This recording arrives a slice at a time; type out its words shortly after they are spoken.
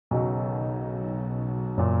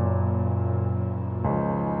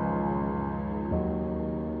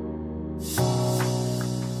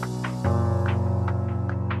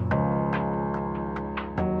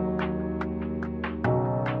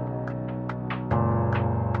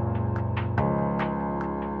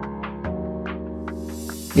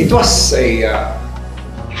It was a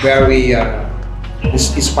very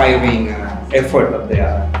inspiring effort of the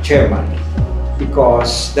chairman,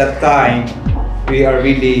 because that time we are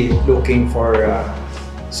really looking for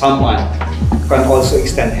someone who can also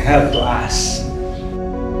extend help to us.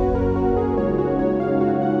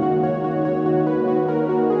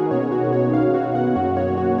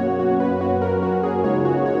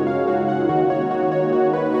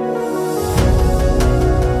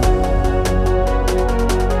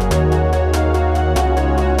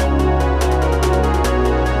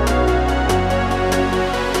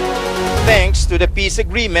 Thanks to the peace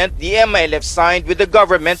agreement the MILF signed with the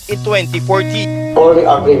government in 2014. All the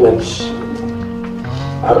agreements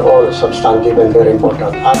are all substantive and very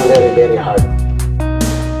important and very, very hard.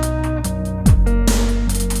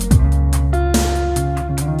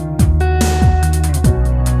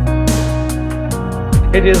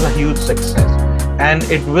 It is a huge success, and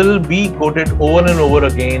it will be quoted over and over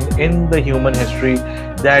again in the human history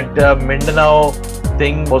that Mindanao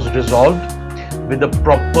thing was resolved with the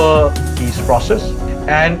proper peace process,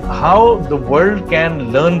 and how the world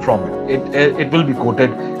can learn from it. It will be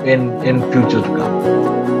quoted in future to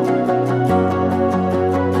come.